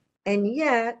represents. And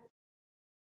yet,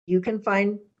 you can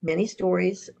find many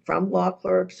stories from law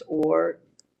clerks or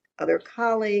other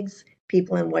colleagues,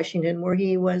 people in Washington, where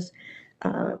he was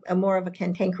a more of a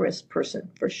cantankerous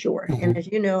person for sure. And Mhm. as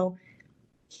you know,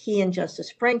 he and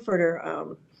Justice Frankfurter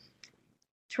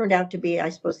turned out to be, I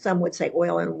suppose some would say,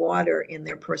 oil and water in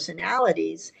their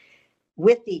personalities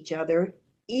with each other,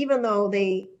 even though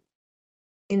they,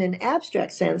 in an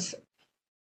abstract sense,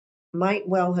 might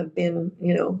well have been,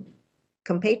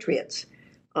 compatriots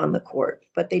on the court,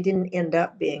 but they didn't end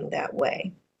up being that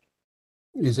way.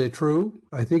 Is it true?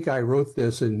 I think I wrote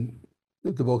this in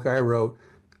the book I wrote,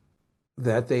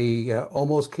 that they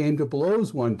almost came to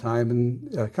blows one time in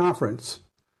a conference,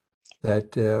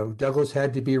 that Douglas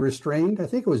had to be restrained. I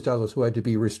think it was Douglas who had to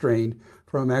be restrained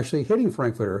from actually hitting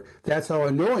Frankfurter. That's how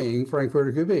annoying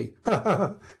Frankfurter could be.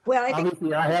 Well, I think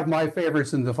Obviously, I have my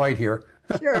favorites in the fight here.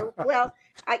 sure. Well,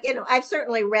 I've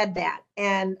certainly read that,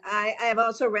 and I've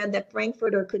also read that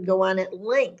Frankfurter could go on at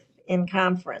length in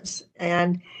conference.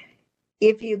 And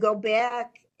if you go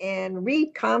back and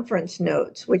read conference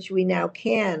notes, which we now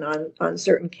can on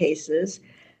certain cases,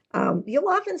 you'll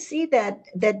often see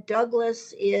that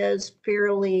Douglas is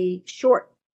fairly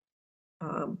short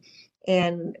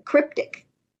and cryptic,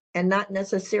 and not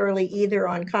necessarily either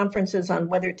on conferences on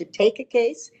whether to take a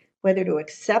case, whether to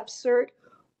accept cert,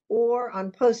 or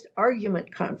on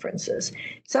post-argument conferences.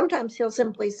 Sometimes he'll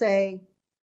simply say,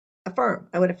 affirm,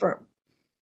 I would affirm.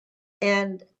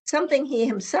 And something he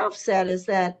himself said is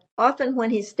that often when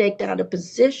he staked out a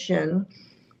position,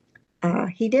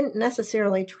 he didn't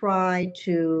necessarily try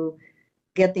to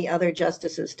get the other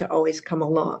justices to always come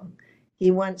along.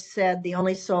 He once said, the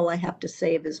only soul I have to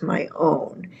save is my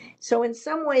own. So in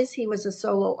some ways, he was a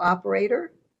solo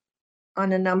operator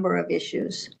on a number of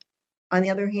issues. On the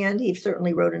other hand, he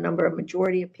certainly wrote a number of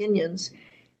majority opinions,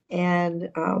 and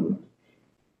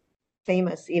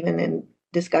famous even in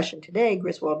discussion today,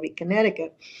 Griswold v.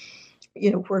 Connecticut,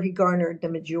 where he garnered the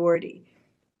majority.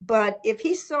 But if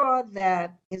he saw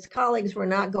that his colleagues were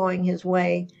not going his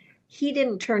way, he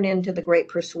didn't turn into the great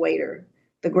persuader,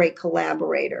 the great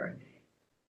collaborator.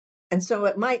 And so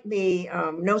it might be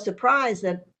no surprise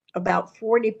that about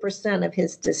 40% of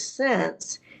his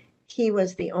dissents, he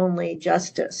was the only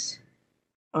justice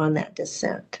on that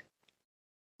dissent.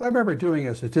 I remember doing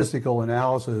a statistical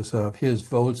analysis of his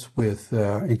votes with,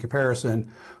 in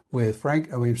comparison with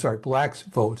Black's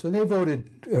votes, and they voted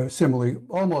similarly,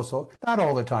 almost not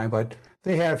all the time, but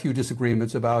they had a few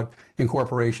disagreements about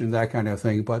incorporation, that kind of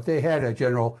thing. But they had a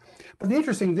general. But the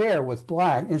interesting thing there with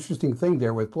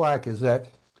Black is that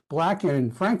Black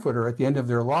and Frankfurter, at the end of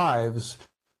their lives,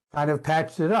 kind of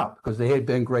patched it up because they had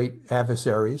been great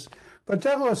adversaries. But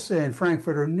Douglas and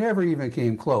Frankfurter never even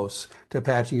came close to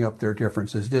patching up their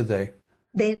differences, did they?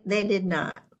 They did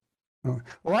not.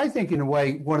 Well, I think in a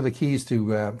way, one of the keys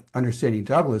to understanding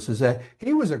Douglas is that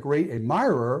he was a great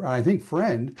admirer, and I think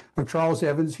friend, of Charles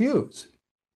Evans Hughes.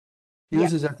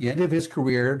 Hughes is at the end of his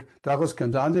career. Douglas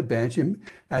comes on the bench, and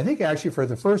I think actually for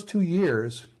the first 2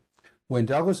 years, when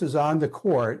Douglas is on the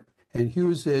court and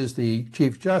Hughes is the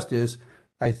Chief Justice,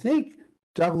 I think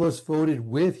Douglas voted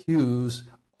with Hughes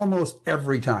almost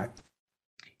every time.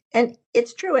 And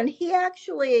it's true. And he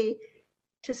actually,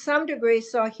 to some degree,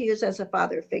 saw Hughes as a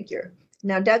father figure.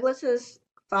 Now, Douglas's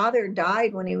father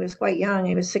died when he was quite young.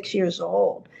 He was 6 years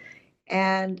old.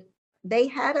 And they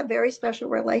had a very special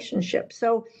relationship.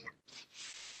 So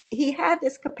he had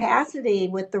this capacity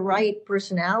with the right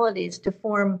personalities to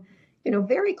form,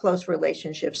 very close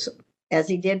relationships, as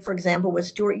he did, for example, with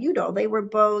Stuart Udall. They were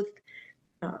both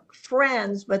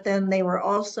friends, but then they were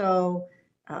also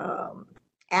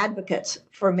advocates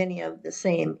for many of the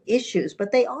same issues,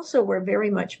 but they also were very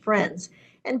much friends.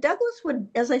 And Douglas would,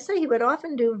 as I say, he would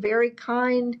often do very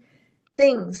kind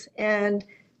things. And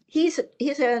he's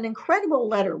an incredible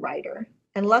letter writer.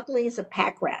 And luckily he's a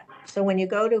pack rat. So when you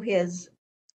go to his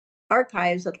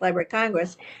archives at the Library of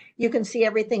Congress, you can see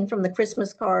everything from the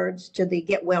Christmas cards to the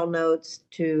get well notes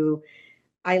to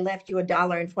I left you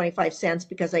 $1.25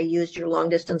 because I used your long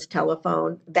distance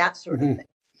telephone, that sort of thing.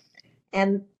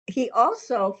 And he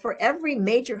also, for every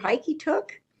major hike he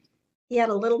took, he had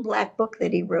a little black book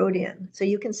that he wrote in. So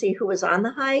you can see who was on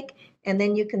the hike, and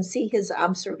then you can see his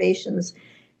observations.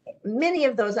 Many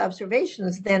of those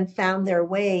observations then found their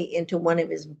way into one of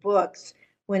his books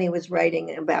when he was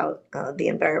writing about the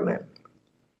environment.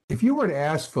 If you were to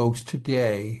ask folks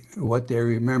today what they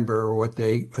remember or what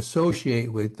they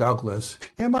associate with Douglass,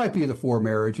 it might be the four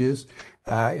marriages.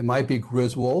 It might be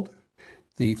Griswold,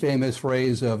 the famous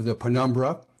phrase of the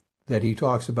penumbra that he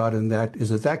talks about in that.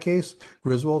 Is it that case,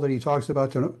 Griswold, that he talks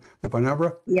about the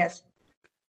penumbra? Yes.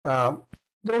 I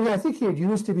think he had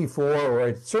used it before, or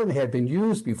it certainly had been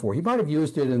used before. He might have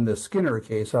used it in the Skinner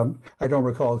case. I don't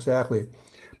recall exactly.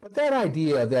 But that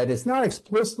idea that it's not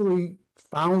explicitly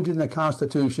found in the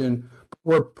Constitution, but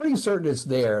we're pretty certain it's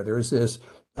there. There's this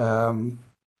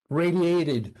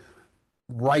radiated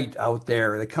right out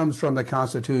there that comes from the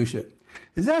Constitution.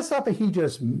 Is that something he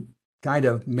just kind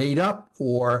of made up,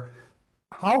 or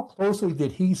how closely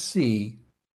did he see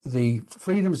the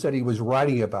freedoms that he was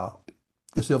writing about,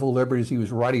 the civil liberties he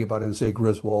was writing about in, say,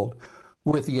 Griswold,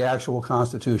 with the actual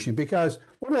Constitution? Because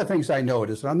one of the things I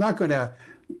noticed, and I'm not going to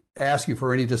ask you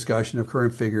for any discussion of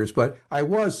current figures, but I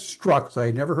was struck, because I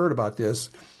had never heard about this,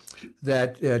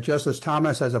 that Justice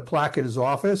Thomas has a plaque in his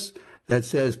office that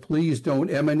says, "Please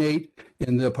don't emanate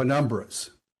in the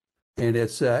penumbras." And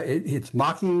it's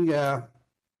mocking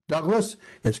Douglass,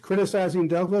 it's criticizing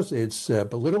Douglass, it's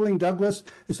belittling Douglass,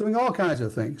 it's doing all kinds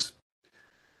of things.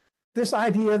 This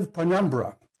idea of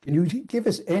penumbra, can you give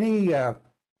us anything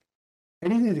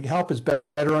to help us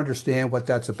better understand what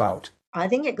that's about? I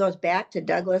think it goes back to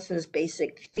Douglass's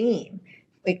basic theme.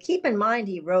 But keep in mind,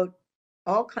 he wrote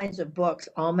all kinds of books,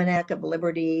 Almanac of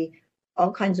Liberty,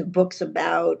 all kinds of books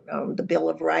about the Bill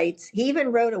of Rights. He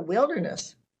even wrote a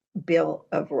wilderness Bill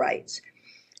of Rights.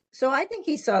 So I think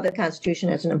he saw the Constitution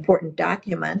as an important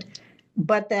document,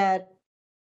 but that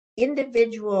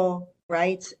individual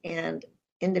rights and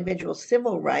individual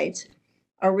civil rights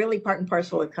are really part and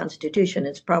parcel of the Constitution.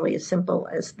 It's probably as simple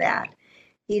as that.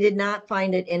 He did not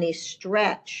find it any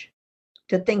stretch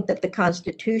to think that the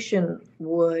Constitution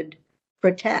would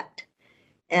protect.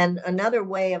 And another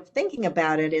way of thinking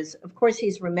about it is, of course,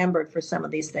 he's remembered for some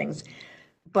of these things.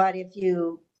 But if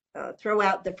you throw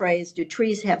out the phrase, "Do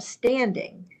trees have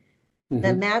standing?"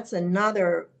 then that's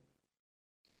another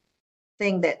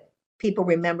thing that people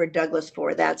remember Douglass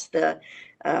for. That's the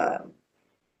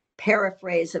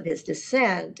paraphrase of his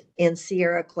dissent in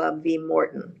Sierra Club v.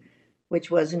 Morton, which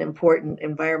was an important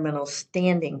environmental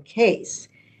standing case.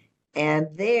 And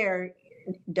there,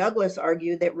 Douglass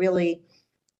argued that really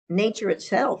nature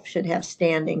itself should have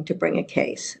standing to bring a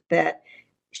case. That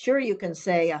sure, you can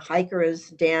say a hiker is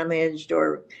damaged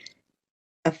or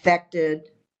affected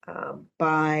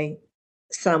by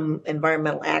some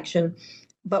environmental action,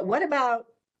 but what about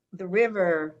the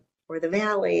river or the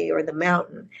valley or the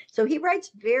mountain? So he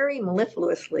writes very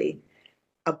mellifluously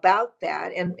about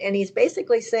that. And he's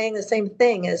basically saying the same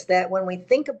thing, is that when we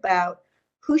think about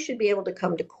who should be able to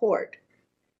come to court,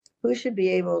 who should be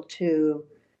able to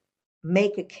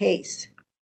make a case,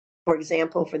 for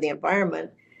example, for the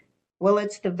environment, well,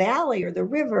 it's the valley or the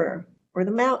river or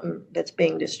the mountain that's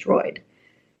being destroyed.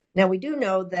 Now, we do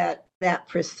know that that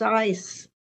precise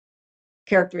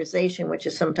characterization, which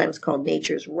is sometimes called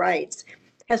nature's rights,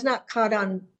 has not caught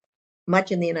on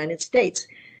much in the United States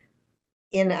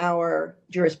in our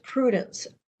jurisprudence.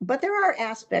 But there are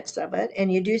aspects of it,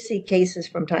 and you do see cases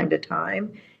from time to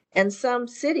time. And some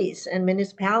cities and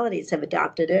municipalities have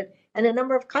adopted it, and a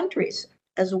number of countries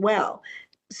as well.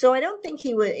 So I don't think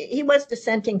he was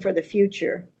dissenting for the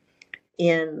future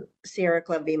in Sierra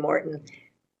Club v. Morton.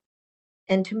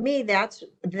 And to me, that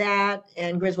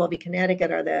and Griswold v.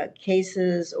 Connecticut are the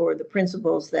cases or the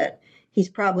principles that he's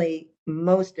probably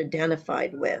most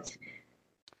identified with.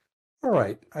 All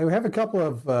right. I have a couple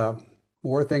of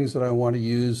more things that I want to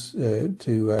use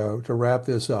to wrap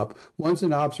this up. One's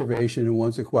an observation and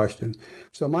one's a question.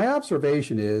 So my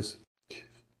observation is,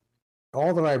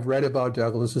 all that I've read about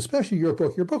Douglass, especially your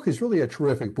book is really a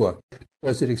terrific book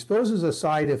because it exposes a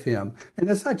side of him. And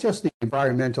it's not just the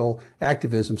environmental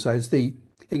activism side, it's the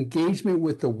engagement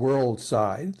with the world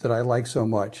side that I like so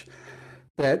much.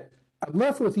 That I'm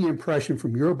left with the impression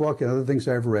from your book and other things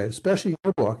I've read, especially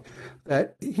your book,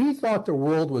 that he thought the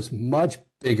world was much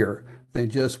bigger than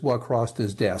just what crossed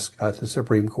his desk at the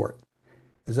Supreme Court.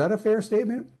 Is that a fair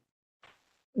statement?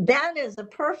 That is a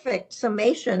perfect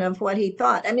summation of what he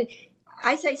thought. I mean,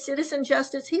 I say citizen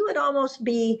justice, he would almost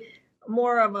be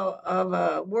more of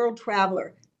a world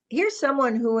traveler. Here's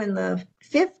someone who in the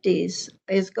 50s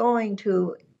is going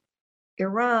to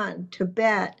Iran,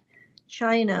 Tibet,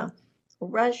 China,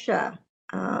 Russia,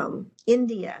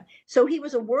 India. So he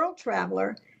was a world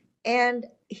traveler, And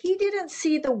he didn't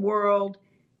see the world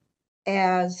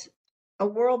as a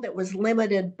world that was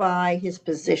limited by his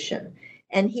position.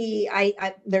 And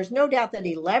there's no doubt that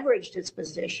he leveraged his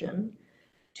position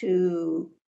to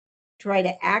try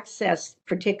to access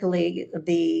particularly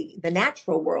the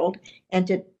natural world and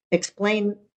to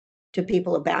explain to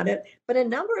people about it. But a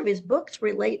number of his books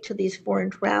relate to these foreign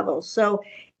travels. So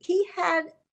he had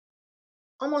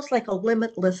almost like a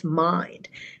limitless mind.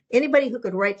 Anybody who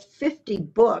could write 50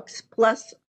 books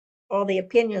plus all the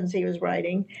opinions he was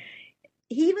writing,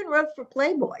 he even wrote for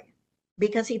Playboy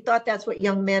because he thought that's what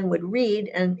young men would read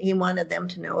and he wanted them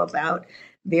to know about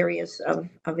various of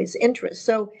his interests.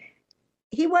 So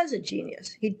he was a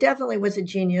genius. He definitely was a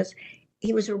genius.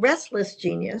 He was a restless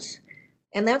genius.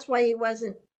 And that's why he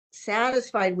wasn't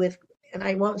satisfied with, and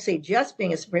I won't say just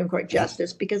being a Supreme Court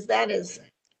justice, because that is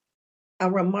a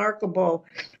remarkable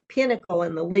pinnacle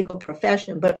in the legal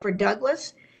profession. But for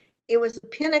Douglas, it was a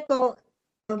pinnacle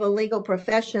of a legal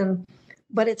profession,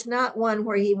 but it's not one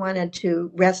where he wanted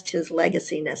to rest his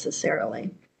legacy necessarily.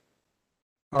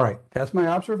 All right, that's my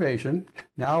observation.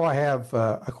 Now I have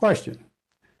a question.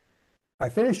 I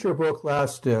finished your book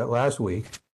last week,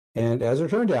 and as it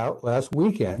turned out, last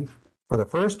weekend, for the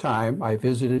first time, I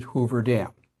visited Hoover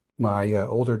Dam. My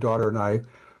older daughter and I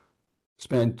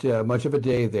spent much of a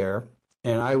day there,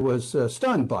 and I was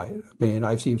stunned by it. I mean,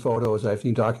 I've seen photos, I've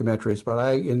seen documentaries, but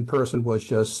I, in person, was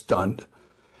just stunned.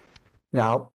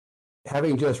 Now,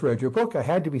 having just read your book, I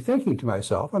had to be thinking to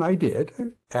myself, and I did,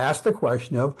 ask the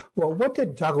question of, well, what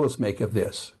did Douglas make of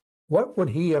this? What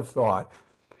would he have thought?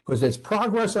 Because it's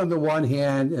progress on the one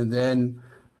hand, and then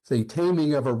the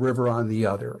taming of a river on the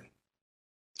other.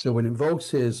 So it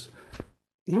invokes he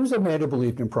was a man who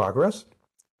believed in progress,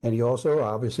 and he also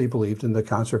obviously believed in the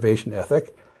conservation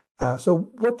ethic. So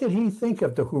what did he think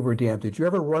of the Hoover Dam? Did you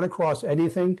ever run across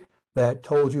anything that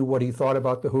told you what he thought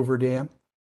about the Hoover Dam?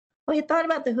 Well, he thought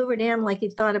about the Hoover Dam like he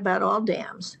thought about all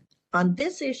dams. On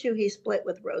this issue, he split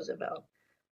with Roosevelt.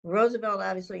 Roosevelt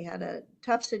obviously had a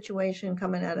tough situation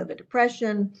coming out of the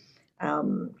Depression,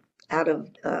 out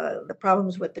of the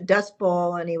problems with the Dust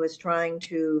Bowl, and he was trying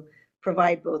to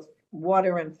provide both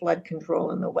water and flood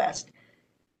control in the West.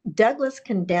 Douglas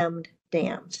condemned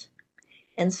dams.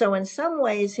 And so in some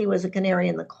ways, he was a canary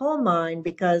in the coal mine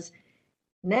because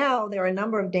now there are a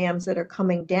number of dams that are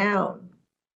coming down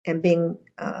and being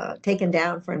taken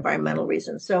down for environmental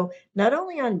reasons. So not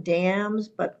only on dams,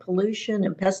 but pollution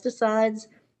and pesticides,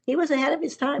 he was ahead of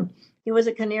his time. He was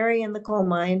a canary in the coal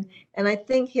mine. And I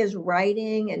think his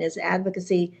writing and his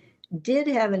advocacy did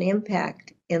have an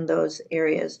impact in those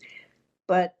areas.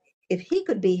 But if he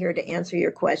could be here to answer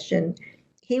your question,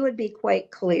 he would be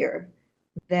quite clear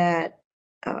that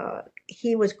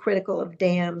he was critical of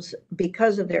dams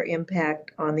because of their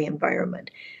impact on the environment.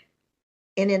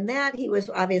 And in that, he was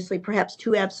obviously perhaps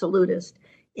too absolutist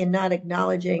in not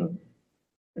acknowledging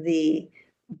the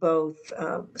both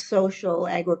social,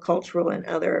 agricultural, and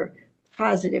other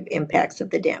positive impacts of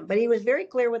the dam. But he was very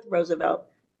clear with Roosevelt.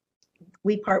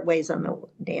 We part ways on the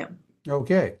dam.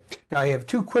 Okay. Now I have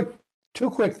two quick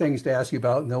things to ask you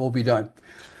about, and then we'll be done.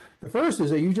 The first is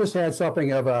that you just had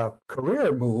something of a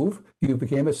career move. You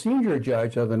became a senior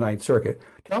judge of the Ninth Circuit.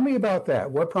 Tell me about that.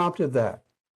 What prompted that?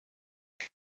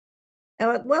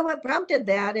 Well, what prompted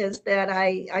that is that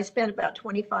I spent about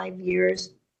 25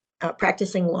 years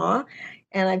practicing law,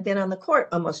 and I've been on the court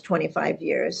almost 25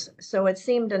 years. So it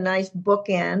seemed a nice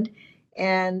bookend.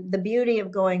 And the beauty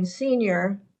of going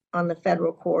senior on the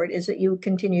federal court is that you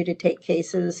continue to take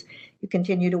cases, you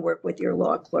continue to work with your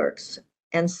law clerks.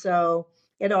 And so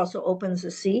it also opens a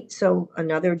seat so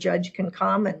another judge can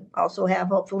come and also have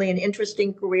hopefully an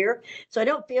interesting career. So I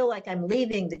don't feel like I'm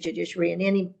leaving the judiciary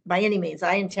by any means.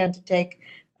 I intend to take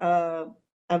a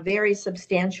very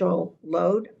substantial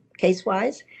load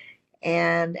case-wise,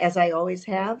 and as I always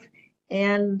have.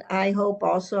 And I hope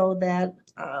also that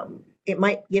it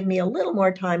might give me a little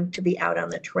more time to be out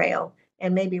on the trail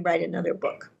and maybe write another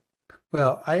book.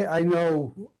 Well, I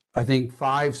know, I think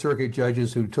 5 circuit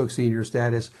judges who took senior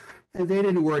status, and they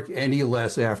didn't work any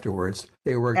less afterwards.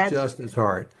 They worked just as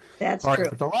hard. That's All true. right,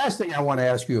 but the last thing I want to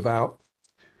ask you about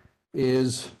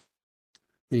is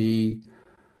the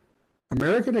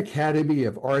American Academy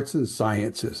of Arts and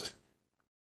Sciences,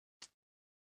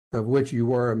 of which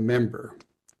you are a member.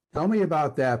 Tell me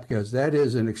about that, because that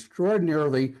is an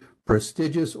extraordinarily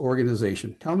prestigious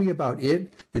organization. Tell me about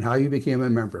it and how you became a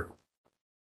member.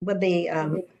 Well,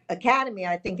 the Academy,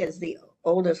 I think, is the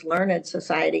oldest learned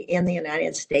society in the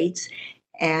United States,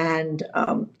 and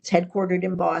it's headquartered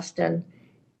in Boston,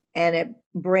 and it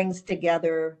brings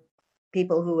together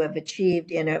people who have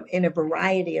achieved in a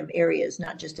variety of areas,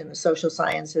 not just in the social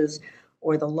sciences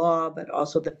or the law, but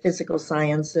also the physical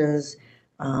sciences,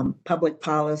 public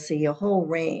policy, a whole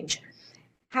range.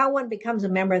 How one becomes a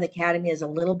member of the Academy is a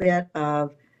little bit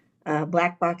of a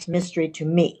black box mystery to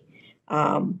me,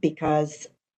 because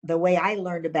the way I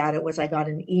learned about it was I got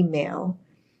an email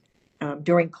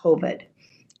during COVID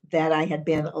that I had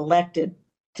been elected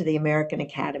to the American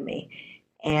Academy.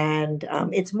 And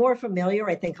it's more familiar,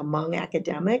 I think, among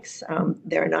academics.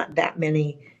 There are not that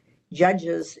many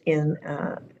judges and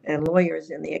lawyers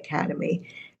in the Academy.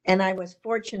 And I was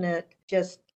fortunate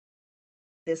just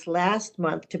this last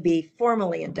month to be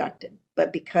formally inducted.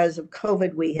 But because of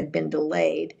COVID, we had been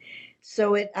delayed.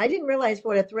 So I didn't realize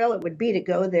what a thrill it would be to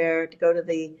go there, to go to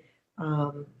the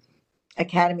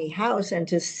Academy House and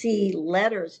to see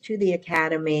letters to the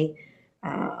Academy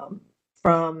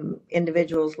from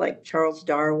individuals like Charles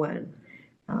Darwin,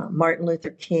 Martin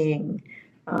Luther King,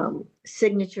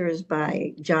 signatures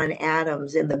by John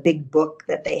Adams in the big book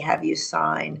that they have you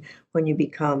sign when you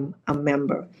become a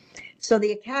member. So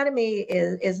the Academy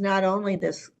is not only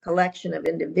this collection of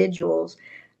individuals,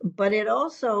 but it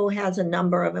also has a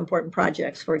number of important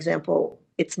projects. For example,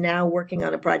 it's now working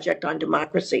on a project on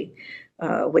democracy,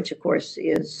 which of course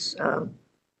is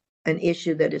an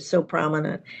issue that is so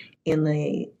prominent in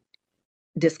the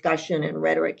discussion and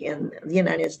rhetoric in the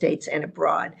United States and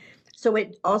abroad. So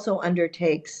it also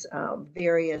undertakes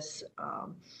various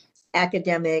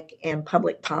academic and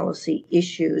public policy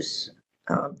issues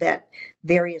that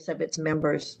various of its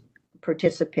members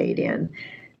participate in.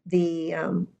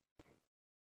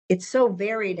 It's so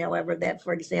varied, however, that,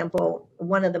 for example,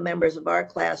 one of the members of our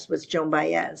class was Joan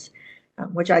Baez,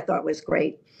 which I thought was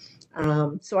great.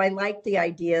 So I liked the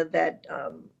idea that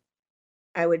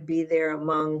I would be there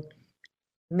among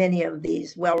many of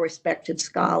these well-respected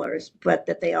scholars, but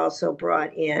that they also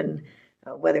brought in,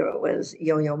 whether it was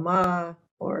Yo-Yo Ma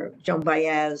or Joan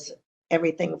Baez,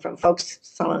 everything from folk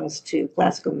songs to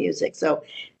classical music. So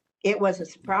it was a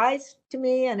surprise to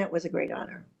me, and it was a great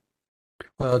honor.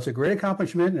 Well, it's a great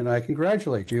accomplishment, and I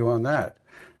congratulate you on that.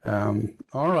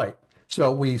 All right.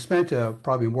 So we spent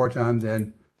probably more time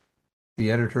than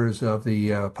the editors of the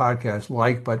podcast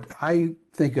like, but I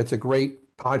think it's a great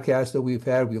podcast that we've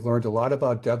had. We've learned a lot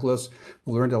about Douglass.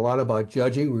 We learned a lot about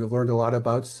judging. We've learned a lot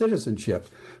about citizenship.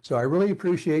 So I really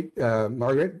appreciate,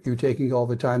 Margaret, you taking all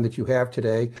the time that you have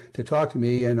today to talk to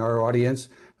me and our audience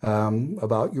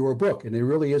about your book. And it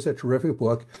really is a terrific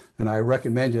book, and I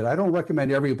recommend it. I don't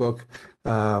recommend every book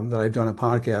that I've done a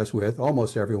podcast with,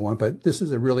 almost everyone, but this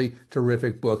is a really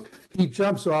terrific book. He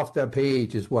jumps off the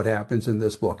page is what happens in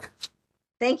this book.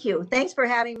 Thank you. Thanks for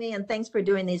having me, and thanks for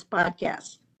doing these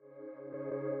podcasts.